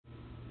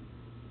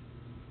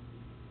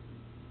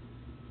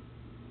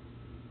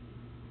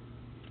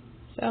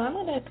So I'm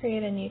going to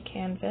create a new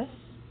canvas.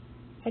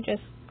 I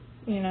just,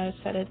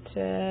 set it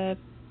to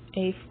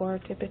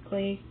A4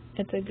 typically.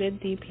 It's a good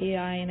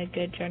DPI and a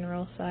good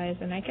general size,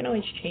 and I can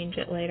always change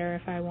it later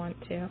if I want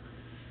to.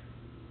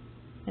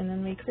 And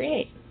then we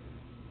create.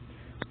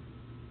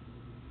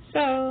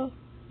 So,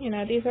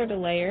 these are the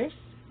layers,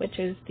 which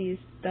is these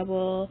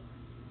double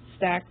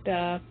stacked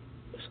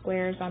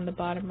squares on the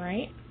bottom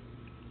right.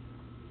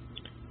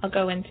 I'll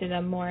go into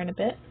them more in a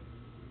bit.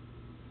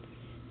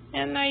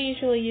 And I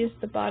usually use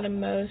the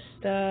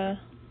bottommost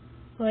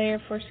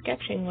layer for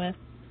sketching with.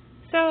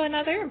 So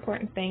another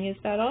important thing is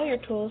that all your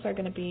tools are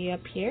going to be up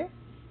here.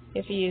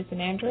 If you use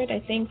an Android, I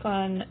think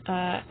on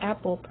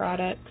Apple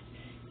products,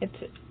 it's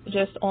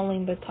just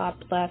only the top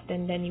left,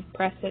 and then you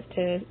press it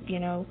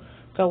to,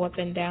 go up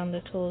and down the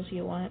tools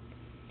you want.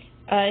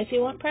 If you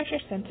want pressure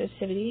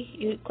sensitivity,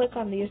 you click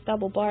on these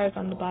double bars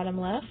on the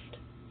bottom left.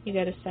 You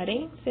go to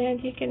settings,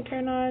 and you can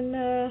turn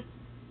on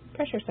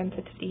pressure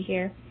sensitivity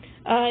here.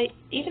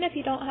 Even if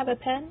you don't have a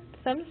pen,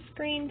 some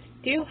screens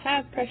do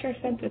have pressure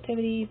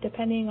sensitivity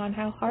depending on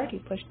how hard you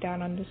push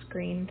down on the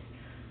screens.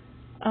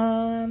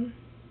 I'm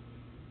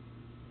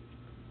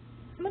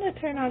going to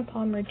turn on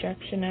palm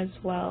rejection as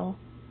well.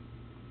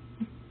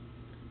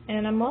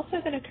 And I'm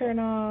also going to turn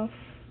off,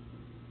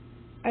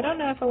 I don't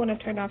know if I want to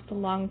turn off the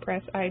long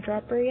press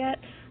eyedropper yet,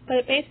 but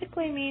it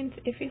basically means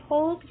if you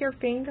hold your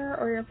finger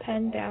or your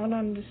pen down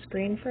on the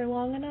screen for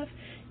long enough,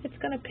 it's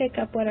going to pick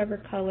up whatever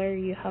color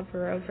you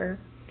hover over.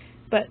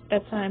 But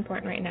that's not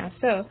important right now.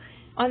 So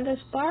on this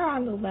bar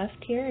on the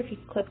left here, if you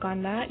click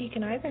on that, you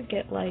can either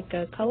get like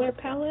a color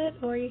palette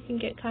or you can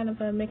get kind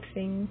of a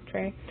mixing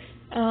tray.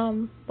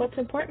 What's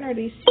important are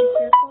these two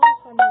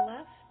circles on the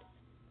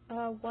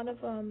left. One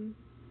of them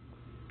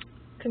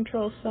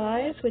controls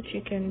size, which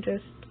you can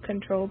just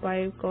control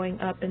by going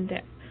up and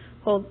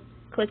down,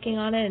 clicking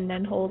on it and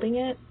then holding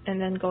it,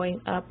 and then going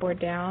up or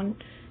down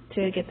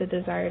to get the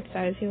desired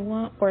size you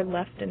want, or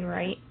left and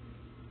right.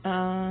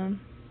 I'm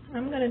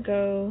going to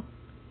go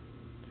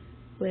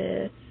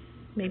with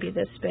maybe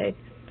this big.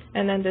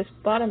 And then this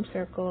bottom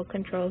circle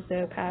controls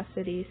the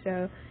opacity,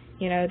 so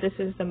this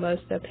is the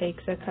most opaque,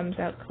 so it comes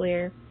out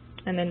clear.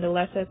 And then the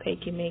less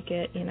opaque you make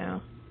it,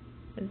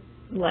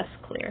 less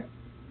clear.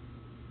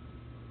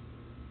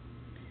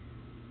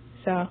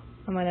 So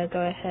I'm going to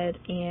go ahead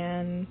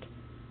and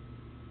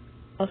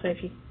also,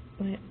 if you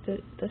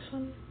this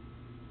one?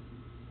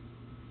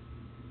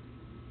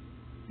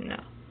 No.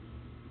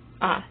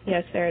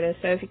 Yes, there it is.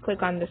 So if you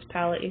click on this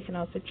palette, you can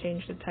also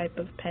change the type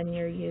of pen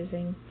you're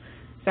using.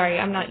 Sorry,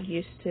 I'm not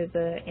used to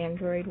the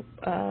Android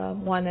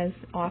one as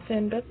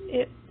often, but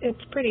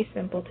it's pretty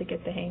simple to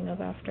get the hang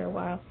of after a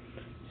while.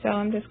 So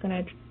I'm just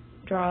going to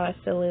draw a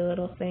silly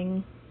little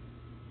thing.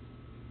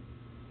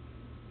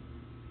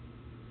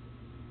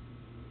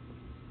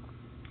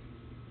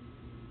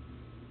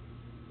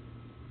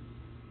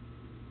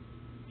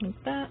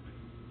 Like that.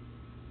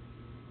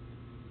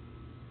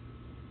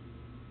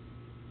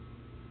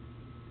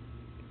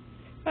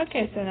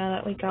 Okay, so now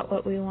that we got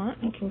what we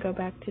want, we can go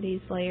back to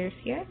these layers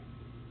here.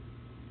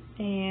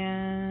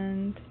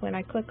 And when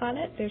I click on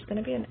it, there's going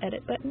to be an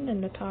edit button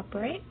in the top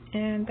right,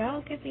 and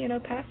that'll give me an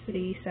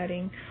opacity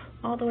setting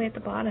all the way at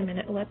the bottom, and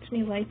it lets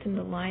me lighten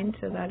the line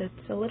so that it's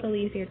a little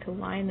easier to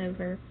line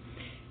over.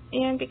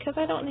 And because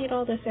I don't need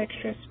all this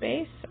extra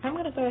space, I'm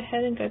going to go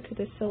ahead and go to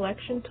the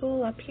selection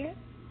tool up here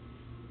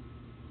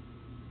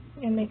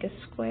and make a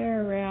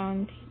square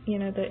around,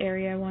 the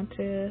area I want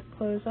to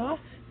close off.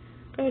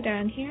 Go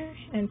down here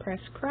and press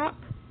crop.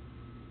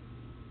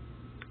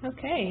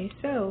 Okay,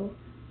 so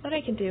what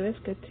I can do is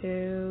go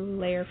to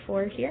layer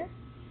 4 here.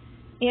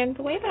 And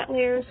the way that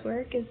layers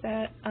work is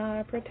that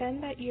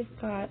pretend that you've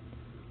got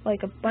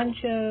like a bunch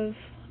of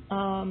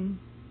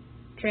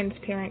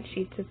transparent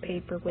sheets of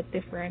paper with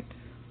different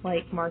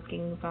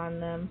markings on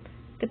them.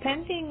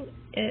 Depending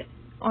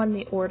on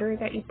the order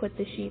that you put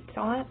the sheets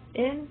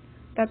in,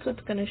 that's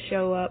what's going to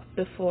show up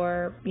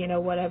before,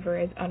 whatever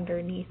is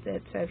underneath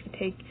it. So if you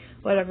take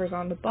whatever's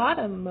on the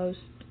bottommost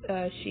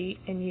sheet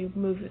and you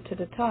move it to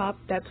the top,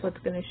 that's what's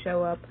going to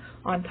show up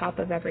on top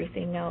of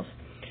everything else.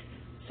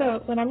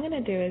 So what I'm going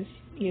to do is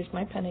use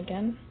my pen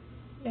again,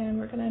 and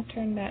we're going to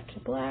turn that to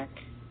black.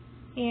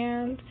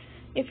 And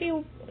if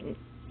you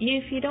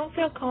don't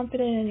feel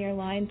confident in your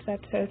lines,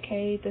 that's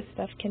okay. This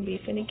stuff can be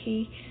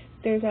finicky.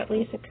 There's at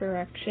least a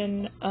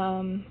correction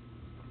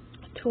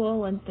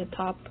tool in the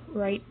top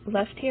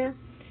left here,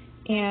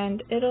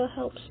 and it'll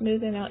help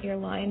smoothen out your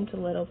lines a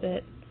little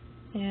bit,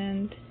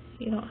 and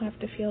you don't have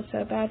to feel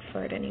so bad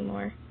for it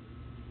anymore.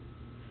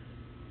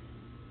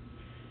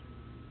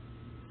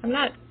 I'm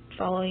not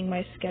following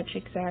my sketch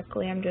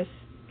exactly, I'm just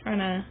trying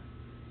to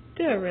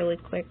do a really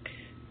quick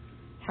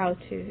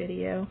how-to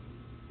video.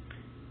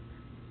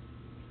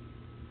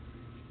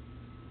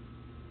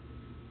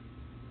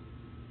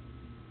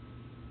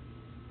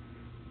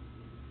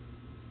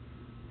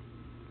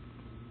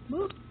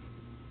 Whoop.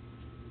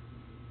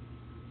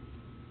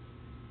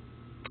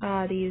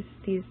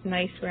 These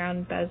nice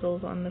round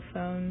bezels on the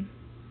phone.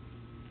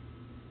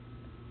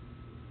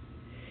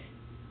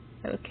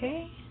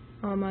 Okay,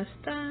 almost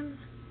done.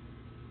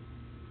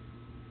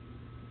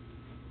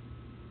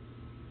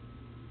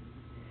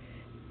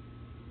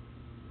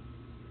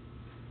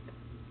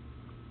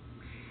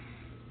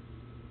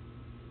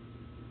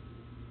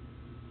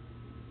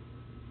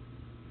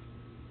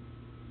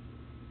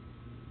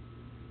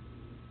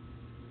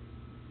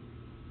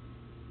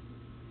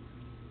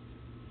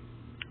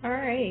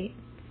 Alright,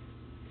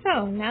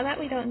 so now that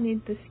we don't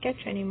need the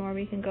sketch anymore,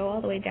 we can go all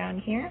the way down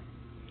here.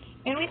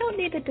 And we don't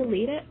need to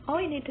delete it. All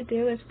we need to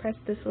do is press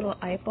this little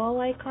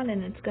eyeball icon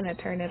and it's going to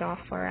turn it off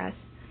for us.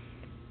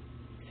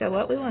 So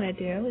what we want to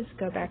do is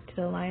go back to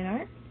the line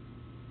art.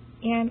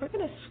 And we're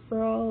going to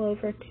scroll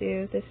over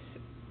to this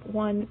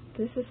one.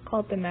 This is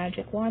called the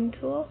Magic Wand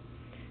tool.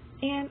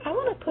 And I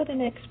want to put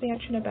an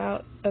expansion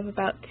of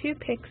about 2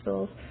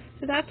 pixels.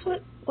 So that's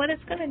what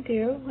it's going to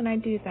do when I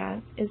do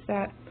that, is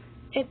that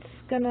it's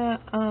going to,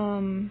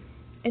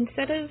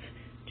 instead of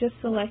just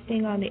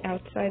selecting on the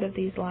outside of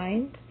these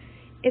lines,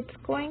 it's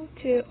going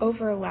to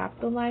overlap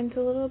the lines a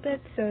little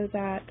bit so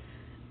that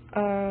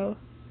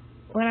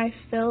when I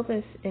fill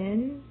this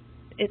in,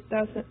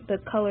 the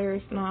color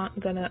is not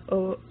going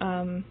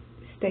to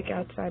stick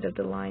outside of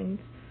the lines.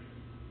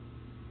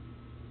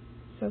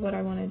 So what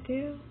I want to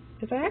do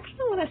is I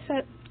actually want to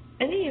set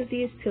any of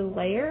these to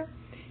layer,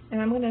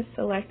 and I'm going to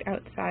select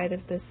outside of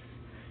this.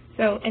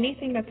 So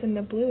anything that's in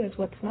the blue is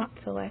what's not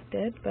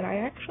selected, but I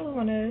actually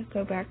want to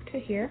go back to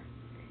here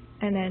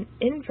and then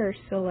inverse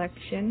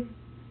selection,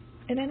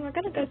 and then we're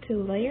going to go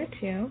to layer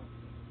 2,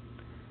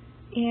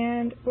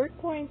 and we're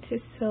going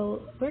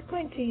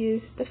to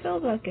use the fill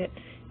bucket,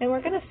 and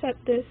we're going to set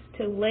this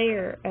to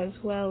layer as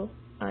well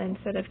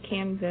instead of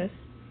canvas.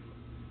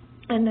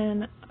 And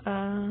then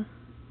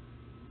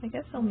I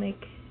guess I'll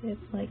make it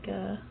like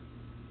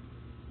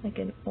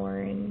an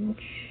orange,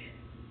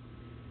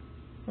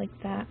 like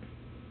that.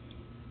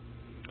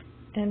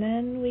 And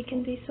then we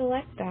can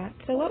deselect that.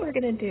 So what we're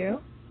going to do,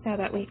 now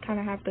that we kind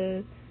of have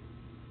the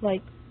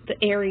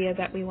area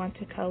that we want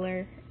to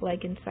color,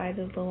 like inside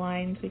of the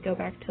lines, we go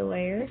back to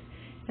layers.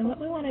 And what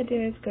we want to do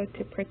is go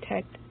to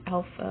protect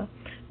alpha.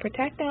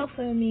 Protect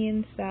alpha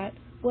means that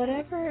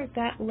whatever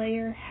that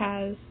layer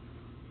has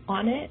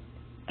on it,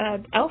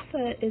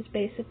 alpha is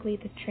basically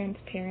the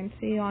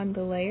transparency on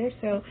the layer.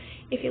 So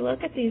if you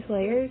look at these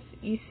layers,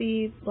 you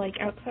see like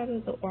outside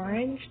of the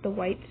orange, the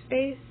white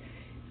space,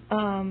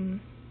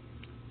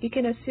 you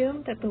can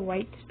assume that the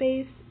white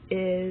space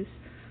is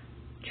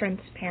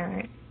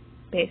transparent,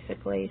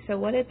 basically. So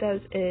what it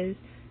does is,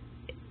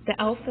 the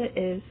alpha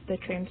is the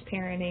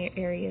transparent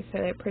area, so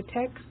it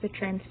protects the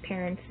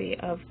transparency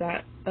of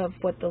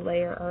what the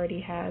layer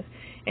already has,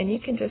 and you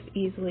can just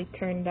easily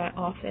turn that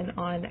off and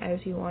on as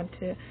you want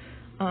to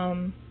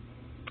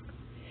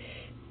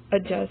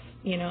adjust,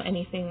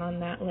 anything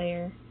on that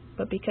layer.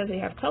 But because we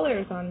have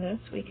colors on this,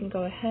 we can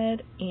go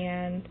ahead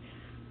and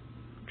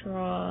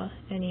draw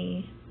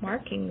any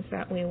markings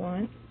that we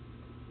want.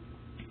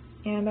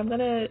 And I'm going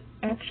to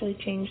actually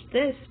change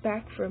this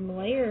back from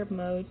layer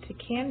mode to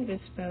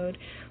canvas mode,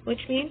 which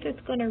means it's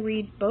going to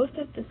read both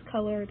of this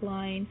colored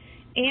line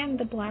and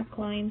the black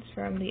lines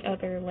from the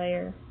other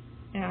layer.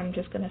 And I'm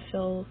just going to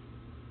fill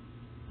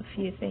a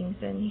few things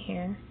in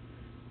here.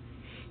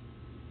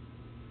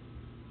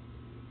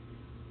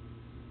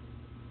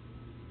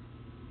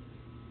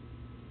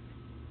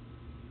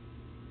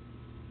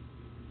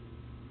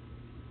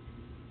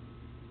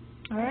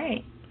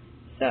 Alright,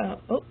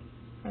 so,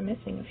 I'm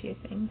missing a few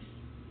things.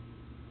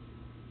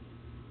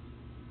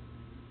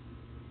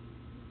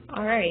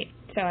 Alright,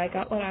 so I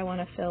got what I want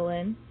to fill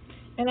in.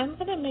 And I'm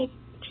going to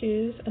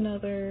choose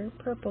another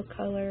purple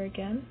color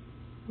again,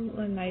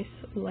 a nice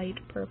light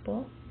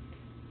purple.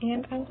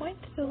 And I'm going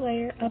to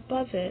layer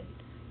above it.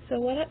 So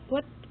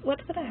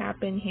what's going to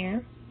happen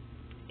here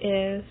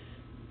is,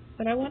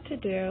 what I want to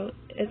do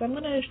is I'm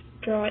going to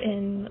draw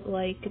in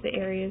like the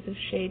areas of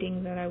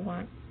shading that I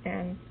want,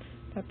 and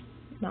that's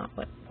not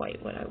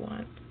quite what I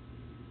want.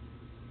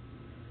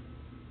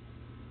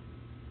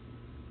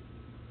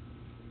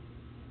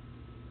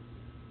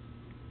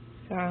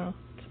 So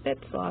it's a bit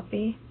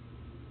sloppy,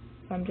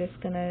 so I'm just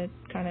going to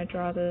kind of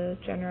draw the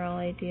general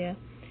idea.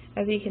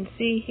 As you can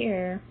see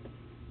here,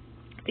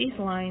 these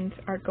lines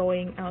are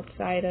going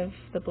outside of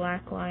the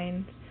black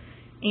lines,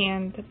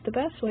 and the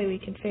best way we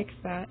can fix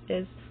that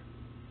is,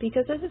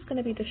 because this is going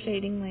to be the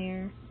shading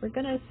layer, we're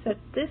going to set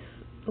this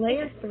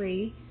layer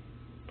 3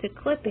 to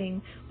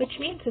clipping, which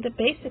means that it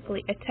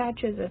basically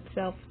attaches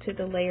itself to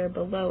the layer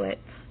below it.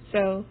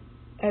 So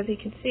as you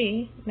can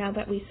see, now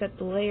that we set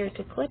the layer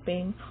to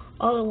clipping,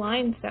 all the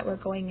lines that were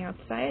going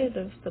outside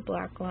of the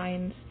black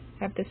lines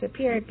have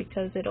disappeared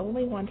because it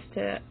only wants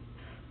to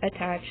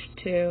attach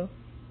to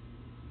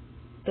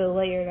the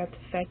layer that's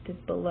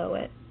affected below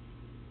it.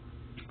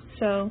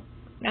 So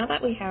now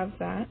that we have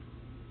that,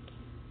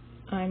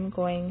 I'm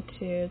going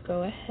to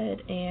go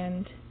ahead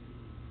and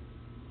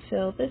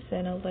fill this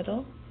in a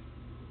little.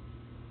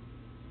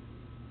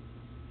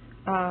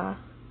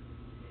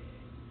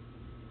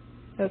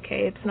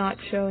 Okay, it's not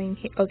showing,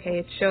 okay,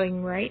 it's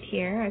showing right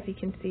here. As you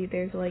can see,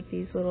 there's like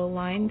these little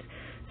lines.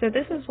 So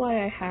this is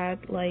why I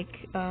had like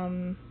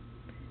the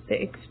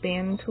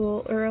expand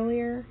tool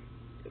earlier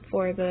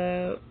for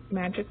the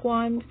magic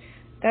wand.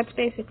 That's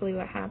basically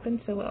what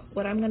happened. So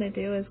what I'm going to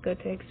do is go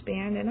to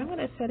expand, and I'm going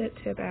to set it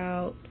to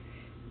about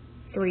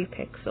 3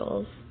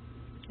 pixels.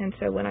 And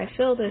so when I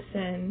fill this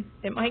in,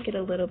 it might get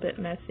a little bit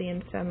messy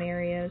in some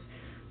areas,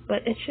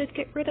 but it should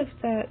get rid of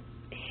that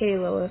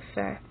halo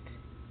effect.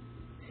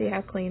 See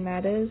how clean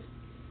that is?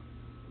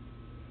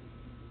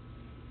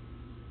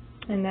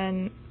 And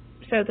then,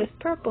 so this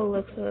purple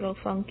looks a little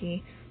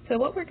funky. So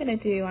what we're going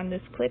to do on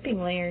this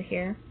clipping layer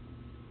here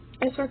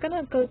is we're going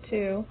to go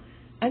to,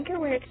 under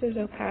where it says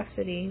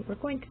opacity, we're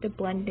going to the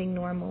blending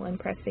normal and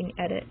pressing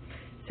edit.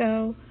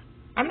 So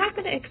I'm not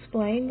going to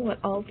explain what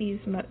all these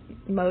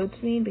modes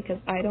mean because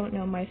I don't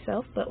know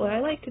myself, but what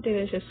I like to do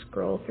is just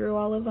scroll through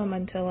all of them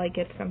until I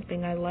get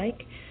something I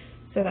like.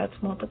 So that's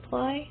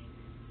multiply,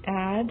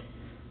 add,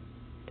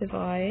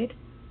 divide,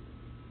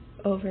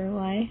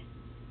 overlay,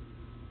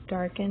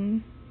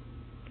 darken,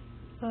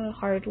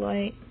 hard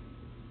light,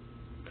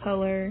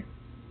 color.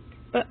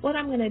 But what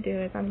I'm going to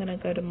do is I'm going to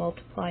go to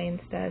multiply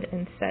instead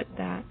and set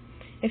that.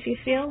 If you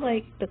feel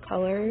like the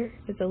color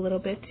is a little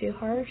bit too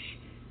harsh,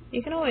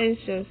 you can always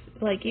just,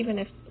 like even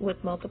if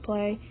with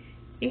multiply,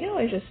 you can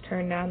always just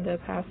turn down the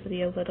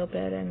opacity a little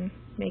bit and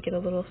make it a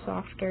little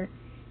softer.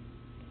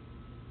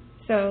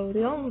 So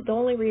the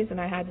only reason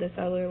I had this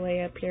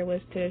overlay up here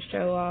was to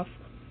show off,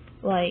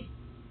 like,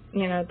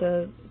 you know,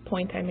 the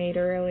point I made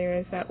earlier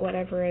is that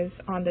whatever is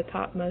on the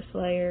topmost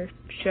layer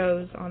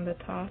shows on the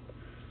top.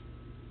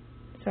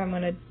 So I'm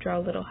going to draw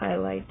little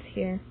highlights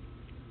here.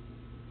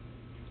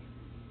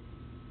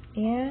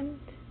 And,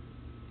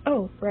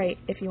 oh, right,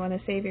 if you want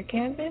to save your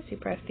canvas, you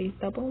press these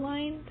double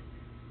lines,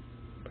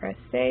 press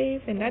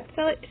save, and that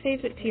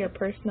saves it to your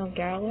personal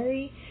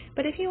gallery.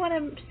 But if you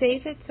want to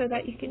save it so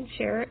that you can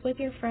share it with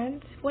your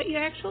friends, what you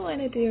actually want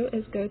to do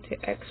is go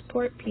to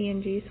export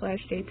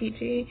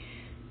png/jpg,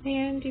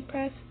 and you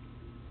press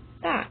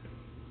that.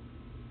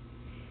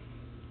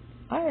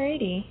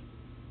 Alrighty,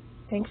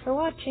 thanks for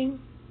watching.